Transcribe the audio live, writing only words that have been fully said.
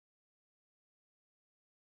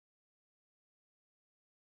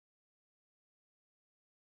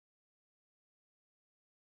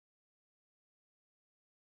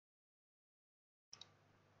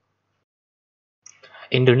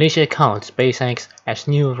Indonesia counts SpaceX as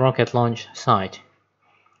new rocket launch site.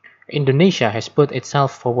 Indonesia has put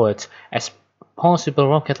itself forward as possible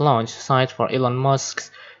rocket launch site for Elon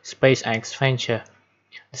Musk's SpaceX venture.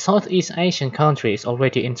 The Southeast Asian country is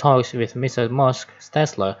already in talks with Mr. Musk's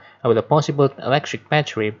Tesla about a possible electric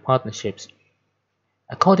battery partnerships.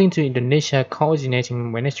 According to Indonesia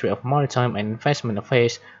Coordinating Ministry of Maritime and Investment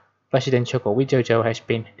Affairs, President Joko Widodo has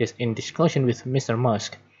been in discussion with Mr.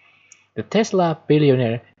 Musk. The Tesla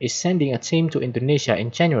billionaire is sending a team to Indonesia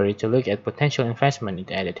in January to look at potential investment,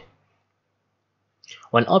 it added.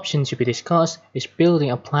 One option to be discussed is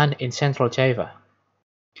building a plant in central Java.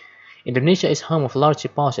 Indonesia is home of large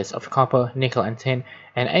deposits of copper, nickel and tin,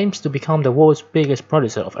 and aims to become the world's biggest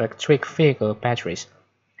producer of electric vehicle batteries.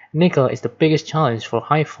 Nickel is the biggest challenge for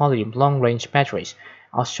high-volume, long-range batteries.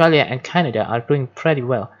 Australia and Canada are doing pretty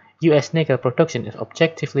well. US nickel production is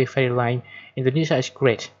objectively very lame. Indonesia is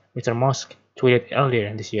great, Mr. Musk tweeted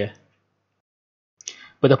earlier this year.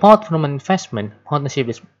 But apart from an investment partnership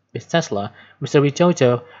with Tesla, Mr.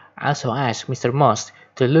 Widodo also asked Mr. Musk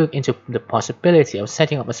to look into the possibility of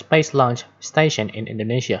setting up a space launch station in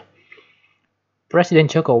Indonesia.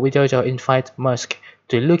 President Joko Widodo invited Musk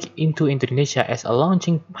to look into Indonesia as a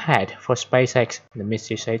launching pad for SpaceX, the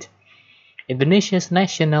ministry said. Indonesia's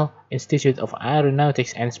National Institute of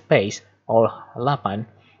Aeronautics and Space, or LAPAN,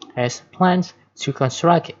 has plans to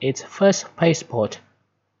construct its first spaceport.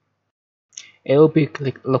 It will be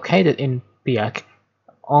located in Biak,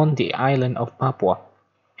 on the island of Papua.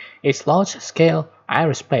 Its large-scale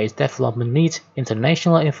aerospace development needs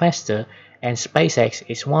international investors, and SpaceX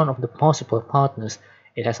is one of the possible partners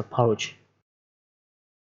it has approached.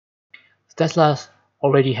 Tesla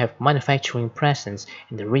already have manufacturing presence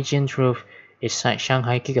in the region through its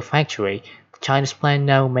Shanghai Gigafactory. China's plant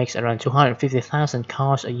now makes around 250,000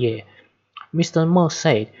 cars a year. Mr. Musk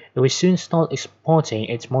said it will soon start exporting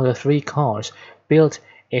its Model 3 cars built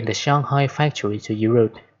in the Shanghai factory to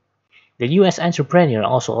Europe. The US entrepreneur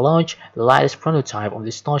also launched the latest prototype of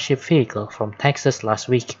the Starship vehicle from Texas last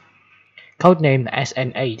week. Codenamed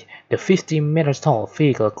SN8, the 50-meter tall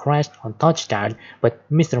vehicle crashed on touchdown, but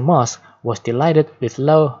Mr. Musk was delighted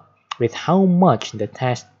with how much the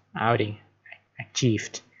test outing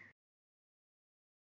achieved.